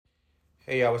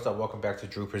Hey y'all, what's up? Welcome back to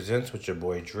Drew Presents with your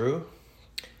boy Drew,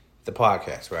 the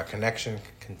podcast where our connection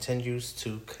continues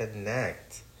to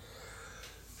connect.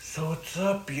 So what's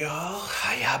up, y'all?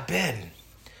 How y'all been?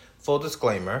 Full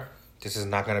disclaimer, this is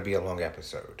not going to be a long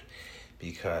episode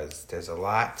because there's a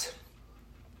lot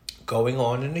going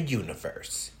on in the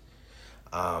universe.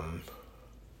 I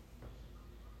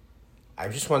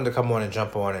just wanted to come on and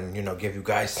jump on and give you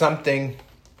guys something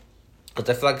because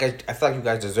I feel like you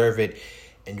guys deserve it.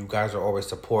 And you guys are always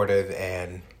supportive,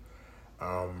 and,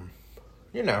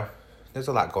 there's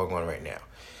a lot going on right now.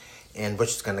 And which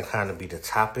is going to kind of be the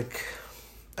topic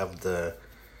of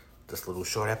this little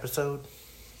short episode.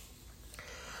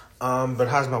 But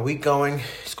how's my week going?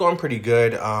 It's going pretty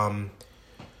good. I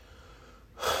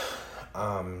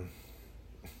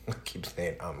keep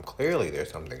saying, clearly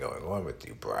there's something going on with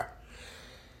you, bruh.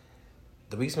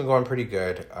 The week's been going pretty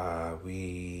good.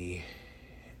 We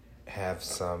have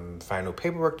some final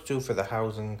paperwork to do for the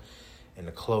housing and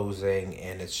the closing,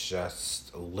 and it's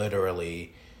just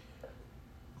literally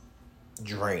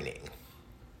draining.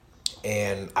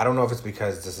 And I don't know if it's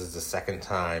because this is the second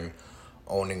time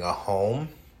owning a home.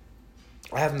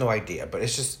 I have no idea, but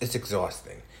it's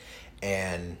exhausting.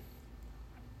 And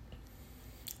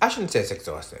I shouldn't say it's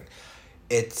exhausting.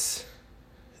 It's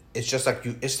just like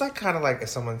it's like kind of like if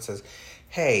someone says,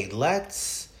 "Hey,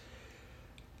 let's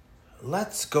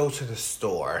go to the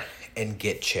store and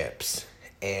get chips."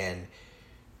 And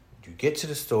you get to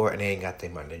the store and they ain't got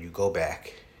their money. Then you go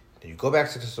back. Then you go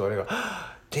back to the store and they go,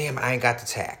 "Damn, I ain't got the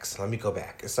tax. Let me go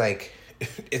back." It's like,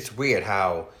 it's weird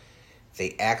how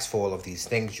they ask for all of these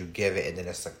things, you give it, and then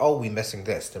it's like, "Oh, we missing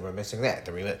this, then we're missing that.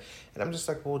 And I'm just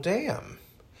like, well, damn.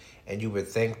 And you would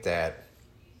think that,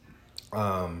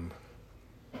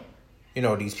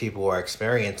 these people are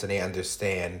experienced and they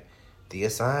understand the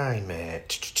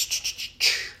assignment.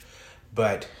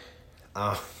 But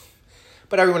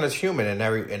everyone is human,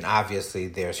 and obviously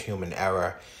there's human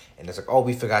error. And it's like, oh,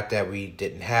 we forgot that we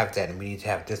didn't have that, and we need to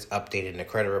have this updated, and the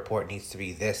credit report needs to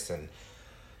be this, and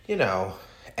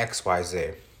X, Y,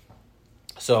 Z.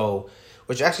 So,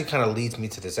 which actually kind of leads me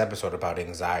to this episode about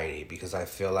anxiety, because I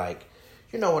feel like,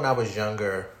 when I was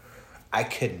younger, I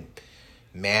could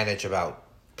manage about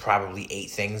probably 8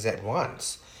 things at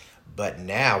once. But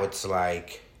now it's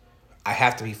like I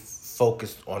have to be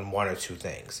focused on 1 or 2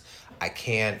 things. I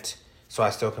can't, so I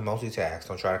still can multitask.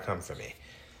 Don't try to come for me.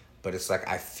 But it's like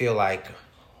I feel like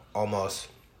almost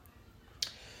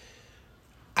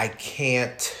I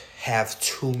can't have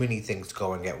too many things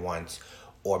going at once,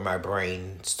 or my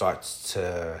brain starts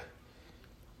to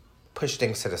push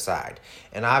things to the side.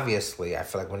 And obviously, I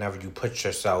feel like whenever you put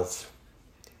yourself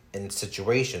in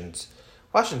situations,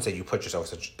 well, I shouldn't say you put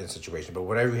yourself in situations, but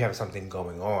whenever you have something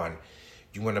going on,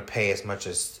 you want to pay as much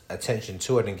attention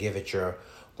to it and give it your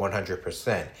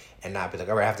 100%, and not be like,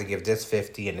 all right, I have to give this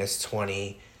 50 and this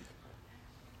 20,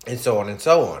 and so on and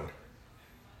so on.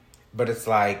 But it's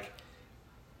like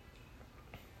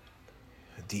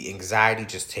the anxiety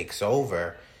just takes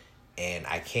over, and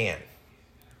I can't.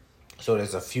 So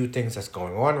there's a few things that's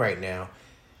going on right now,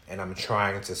 and I'm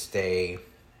trying to stay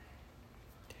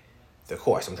the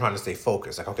course. I'm trying to stay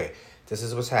focused. Like, okay, this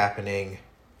is what's happening.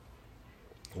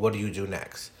 What do you do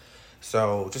next?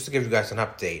 So just to give you guys an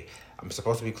update, I'm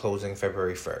supposed to be closing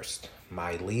February 1st.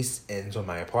 My lease ends on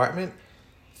my apartment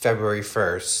February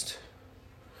 1st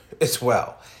as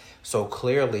well. So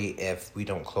clearly, if we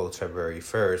don't close February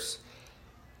 1st,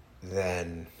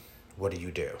 then what do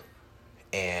you do?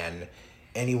 And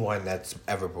anyone that's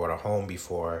ever bought a home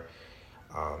before,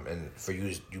 and for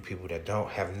you people that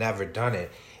have never done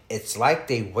it, it's like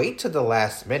they wait to the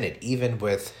last minute. Even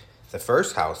with the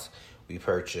first house we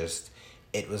purchased,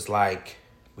 it was like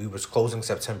we was closing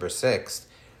September 6th.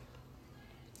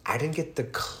 I didn't get the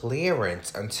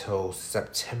clearance until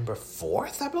September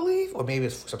 4th, I believe, or maybe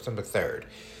it's September 3rd,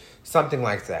 something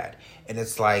like that. And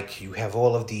it's like you have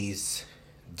all of these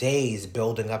days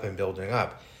building up and building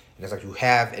up. And it's like you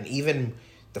have, and even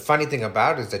the funny thing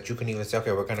about it is that you can even say,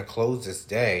 okay, we're going to close this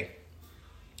day,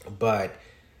 but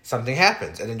something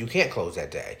happens, and then you can't close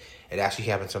that day. It actually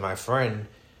happened to my friend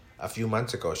a few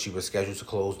months ago. She was scheduled to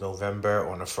close November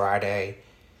on a Friday.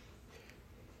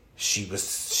 She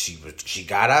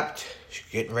got up, she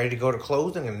getting ready to go to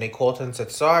closing, and they called her and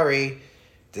said, sorry,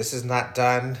 this is not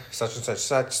done, such and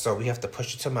such, so we have to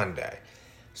push it to Monday.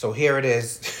 So here it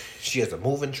is. She has a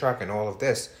moving truck and all of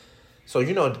this. So,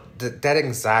 that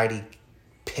anxiety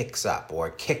picks up or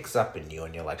kicks up in you,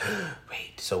 and you're like,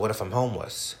 wait, so what if I'm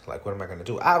homeless? Like, what am I going to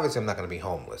do? Obviously, I'm not going to be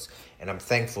homeless, and I'm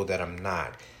thankful that I'm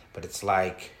not. But it's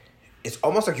like, it's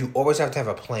almost like you always have to have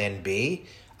a plan B,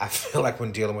 I feel like,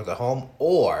 when dealing with a home,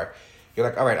 or You're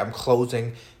like, all right, I'm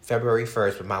closing February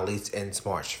 1st, but my lease ends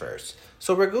March 1st.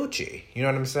 So we're Gucci. You know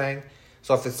what I'm saying?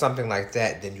 So if it's something like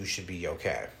that, then you should be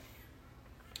okay.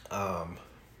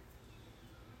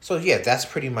 So yeah, that's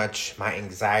pretty much my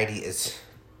anxiety is.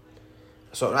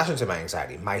 So I shouldn't say my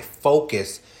anxiety. My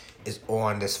focus is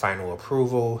on this final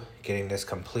approval, getting this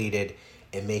completed,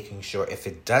 and making sure if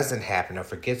it doesn't happen or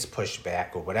if it gets pushed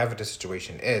back or whatever the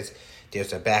situation is,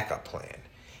 there's a backup plan.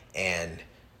 And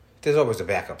there's always a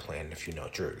backup plan if you know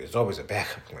Drew. There's always a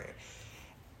backup plan.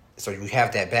 So you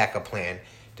have that backup plan,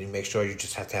 then you make sure you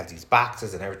just have to have these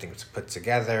boxes and everything's put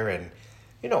together. And,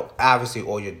 obviously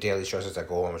all your daily stresses that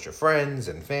go on with your friends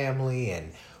and family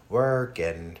and work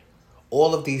and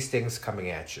all of these things coming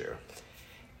at you.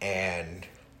 And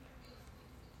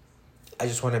I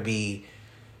just want to be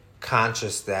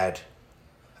conscious that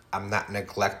I'm not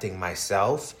neglecting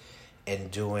myself and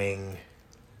doing...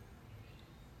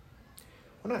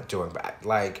 Well, not doing bad.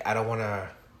 I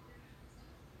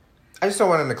just don't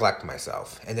want to neglect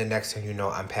myself. And the next thing you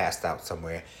know, I'm passed out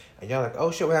somewhere. And you're like,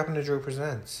 oh shit, what happened to Drew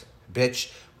Presents?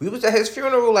 Bitch, we was at his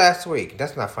funeral last week.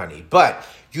 That's not funny. But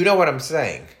you know what I'm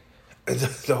saying.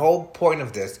 The whole point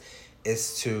of this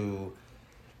is to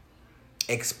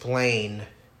explain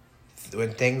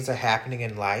when things are happening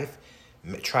in life,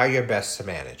 try your best to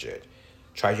manage it.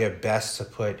 Try your best to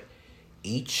put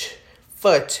each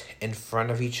foot in front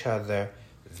of each other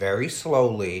very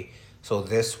slowly, so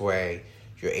this way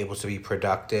you're able to be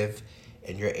productive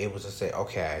and you're able to say,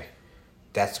 okay,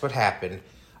 that's what happened.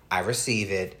 I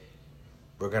receive it.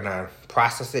 We're going to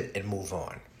process it and move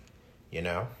on,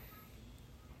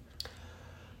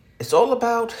 It's all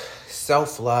about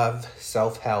self-love,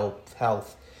 self-help,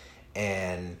 health,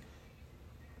 and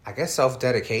I guess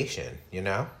self-dedication,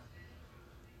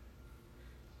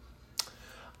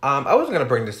 I was going to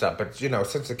bring this up, but,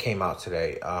 since it came out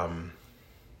today,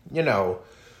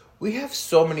 we have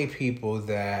so many people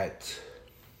that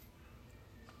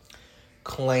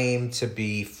claim to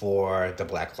be for the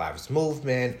Black Lives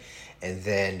Movement, and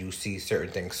then you see certain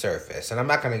things surface. And I'm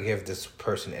not going to give this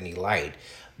person any light,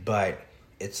 but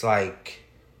it's like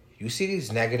you see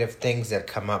these negative things that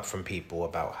come up from people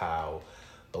about how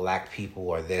black people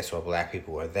are this or black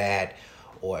people are that,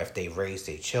 or if they raised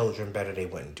their children better, they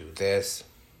wouldn't do this.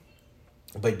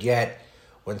 But yet,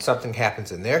 when something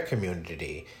happens in their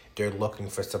community, they're looking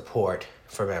for support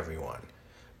from everyone.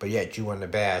 But yet you want to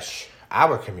bash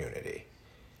our community.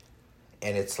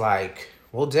 And it's like,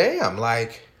 well, damn,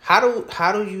 how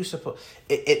do you suppose...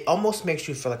 It almost makes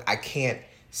you feel like I can't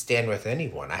stand with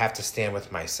anyone. I have to stand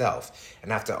with myself.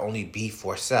 And I have to only be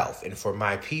for self and for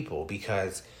my people.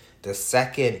 Because the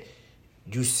second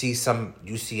you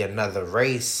see another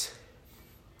race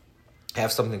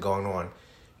have something going on,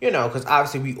 because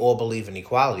obviously we all believe in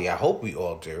equality. I hope we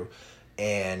all do.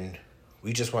 And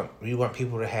we want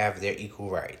people to have their equal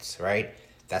rights, right?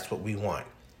 That's what we want.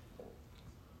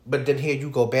 But then here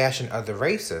you go bashing other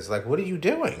races. Like, what are you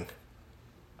doing?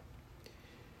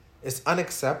 It's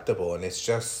unacceptable, and it's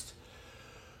just...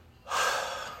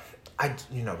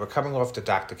 we're coming off the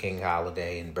Dr. King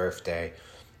holiday and birthday,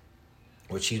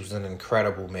 which he was an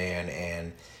incredible man,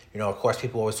 and, of course,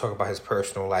 people always talk about his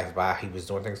personal life, about how he was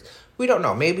doing things. We don't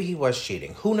know. Maybe he was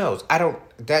cheating. Who knows? I don't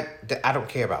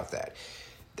care about that.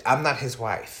 I'm not his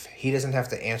wife. He doesn't have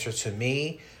to answer to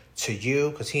me, to you,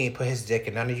 because he ain't put his dick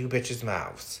in none of you bitches'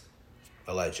 mouths,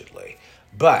 allegedly.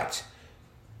 But,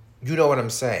 you know what I'm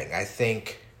saying. I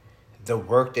think the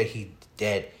work that he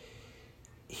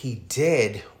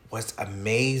did was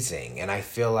amazing. And I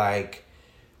feel like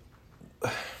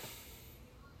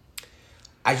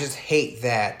I just hate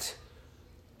that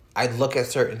I look at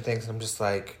certain things and I'm just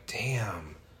like,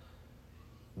 damn,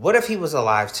 what if he was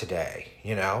alive today,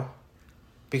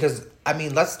 Because,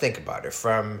 let's think about it.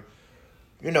 From,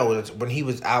 when he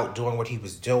was out doing what he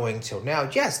was doing till now,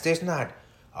 yes, there's not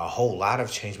a whole lot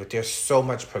of change, but there's so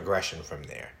much progression from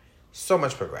there. So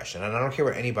much progression. And I don't care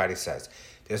what anybody says.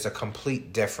 There's a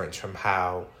complete difference from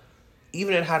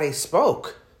even in how they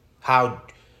spoke, how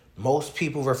most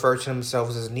people refer to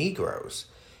themselves as Negroes.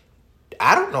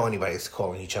 I don't know anybody's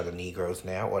calling each other Negroes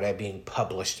now, or that being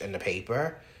published in the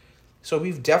paper. So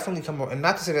we've definitely come, and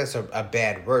not to say that's a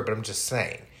bad word, but I'm just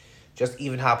saying, just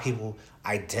even how people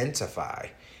identify,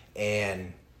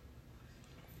 and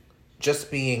just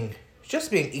being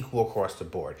equal across the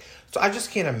board. So I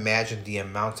just can't imagine the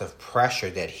amount of pressure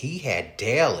that he had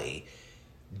daily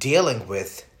dealing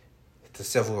with the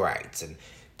civil rights and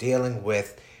dealing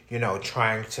with,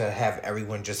 trying to have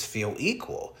everyone just feel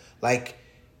equal. Like,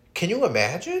 can you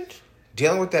imagine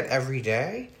dealing with that every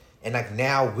day? And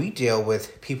now we deal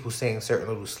with people saying certain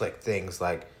little slick things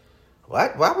like,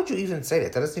 what? Why would you even say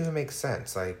that? That doesn't even make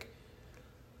sense. Like,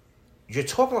 you're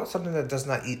talking about something that does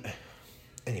not eat.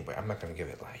 Anyway, I'm not going to give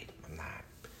it light.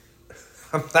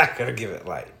 I'm not going to give it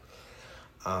light.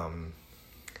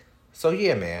 So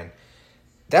yeah, man.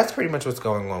 That's pretty much what's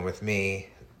going on with me.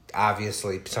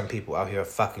 Obviously, some people out here are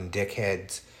fucking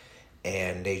dickheads.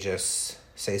 And they just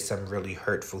say some really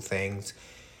hurtful things.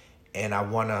 And I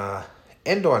want to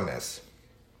end on this.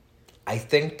 I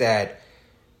think that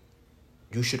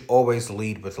you should always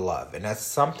lead with love. And that's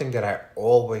something that I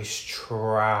always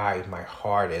try my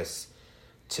hardest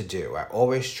to do. I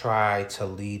always try to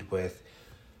lead with,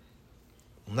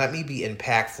 let me be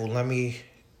impactful.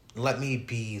 Let me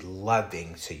be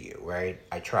loving to you, right?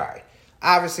 I try.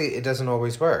 Obviously, it doesn't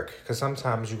always work. Because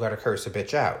sometimes you got to curse a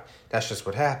bitch out. That's just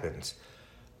what happens.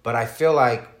 But I feel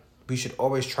like we should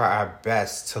always try our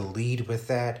best to lead with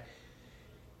that.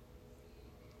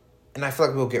 And I feel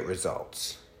like we'll get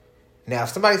results. Now, if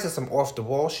somebody says some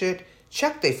off-the-wall shit,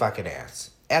 check they fucking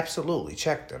ass. Absolutely,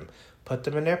 check them. Put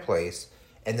them in their place.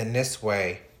 And then this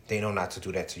way, they know not to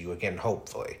do that to you again,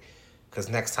 hopefully. Because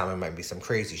next time it might be some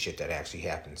crazy shit that actually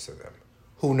happens to them.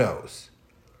 Who knows?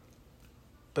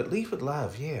 But lead with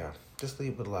love, yeah. Just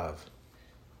lead with love.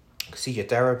 See your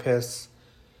therapist,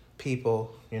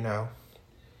 people, you know.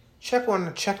 Check on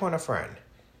a friend.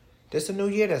 There's a new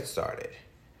year that started.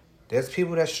 There's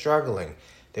people that's struggling.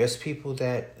 There's people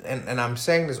that, and I'm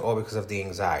saying this all because of the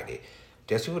anxiety.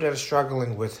 There's people that are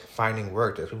struggling with finding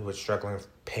work. There's people that are struggling with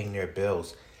paying their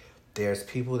bills. There's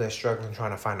people that are struggling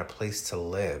trying to find a place to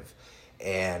live.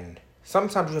 And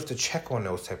sometimes you have to check on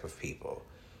those type of people.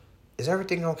 Is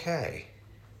everything okay?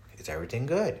 Is everything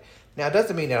good? Now, it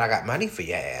doesn't mean that I got money for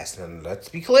your ass. And let's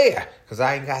be clear, because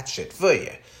I ain't got shit for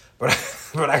you. But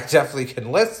I definitely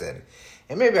can listen.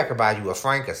 And maybe I could buy you a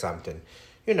Frank or something.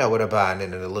 You know, with a bun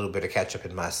and a little bit of ketchup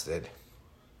and mustard.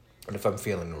 And if I'm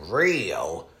feeling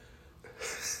real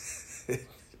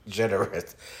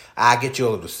generous, I'll get you a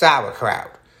little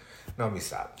sauerkraut. No, let me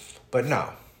stop. But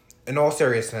no, in all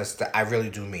seriousness, I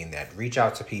really do mean that. Reach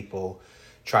out to people.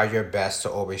 Try your best to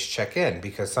always check in.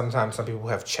 Because sometimes some people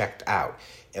have checked out.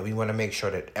 And we want to make sure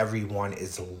that everyone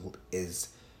is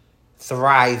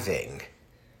thriving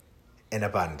in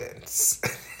abundance.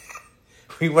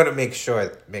 We want to make sure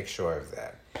of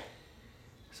that.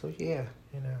 So yeah,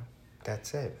 you know,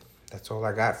 that's it. That's all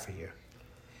I got for you.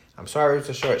 I'm sorry it's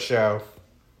a short show.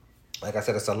 Like I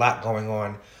said, it's a lot going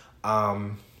on.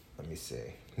 Let me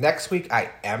see. Next week,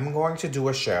 I am going to do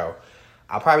a show.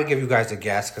 I'll probably give you guys a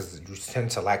guest because you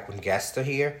tend to like when guests are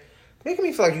here. Making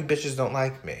me feel like you bitches don't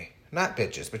like me. Not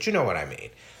bitches, but you know what I mean.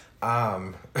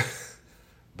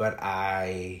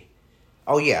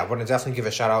 Oh yeah, I want to definitely give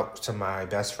a shout out to my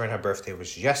best friend. Her birthday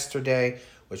was yesterday,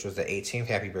 which was the 18th.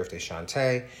 Happy birthday,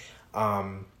 Shantae.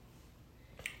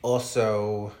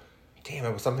 Also, damn,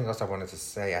 it was something else I wanted to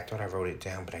say. I thought I wrote it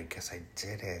down, but I guess I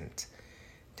didn't.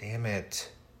 Damn it.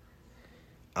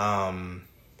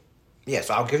 Yeah,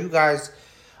 so I'll give you guys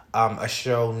a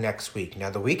show next week.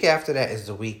 Now, the week after that is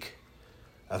the week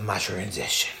of my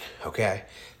transition, okay?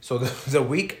 So the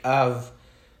week of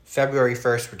February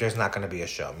 1st, there's not going to be a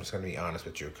show. I'm just going to be honest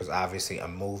with you because obviously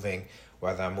I'm moving,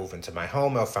 whether I move into my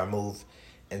home or if I move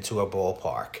into a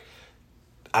ballpark.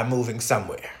 I'm moving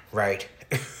somewhere, right?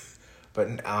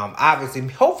 But obviously,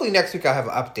 hopefully next week I'll have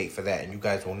an update for that and you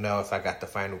guys will know if I got the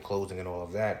final closing and all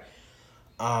of that.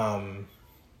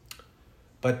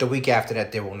 But the week after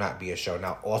that, there will not be a show.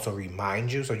 Now, also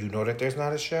remind you so you know that there's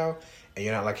not a show. And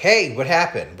you're not like, hey, what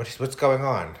happened? What's going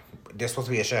on? There's supposed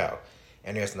to be a show.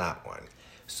 And there's not one.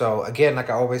 So, again, like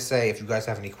I always say, if you guys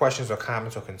have any questions or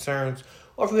comments or concerns,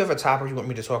 or if you have a topic you want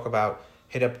me to talk about,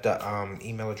 hit up the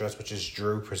email address, which is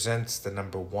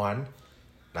drewpresents1,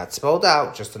 not spelled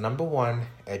out, just the number 1,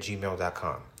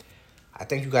 @gmail.com. I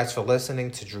thank you guys for listening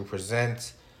to Drew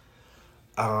Presents.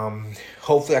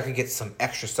 Hopefully I could get some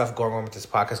extra stuff going on with this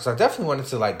podcast because I definitely wanted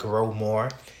to like grow more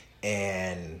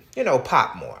and, you know,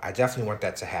 pop more. I definitely want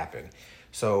that to happen.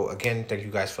 So again, thank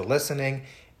you guys for listening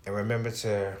and remember this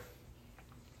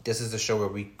is the show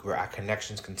where our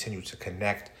connections continue to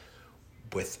connect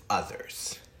with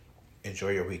others. Enjoy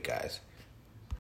your week, guys.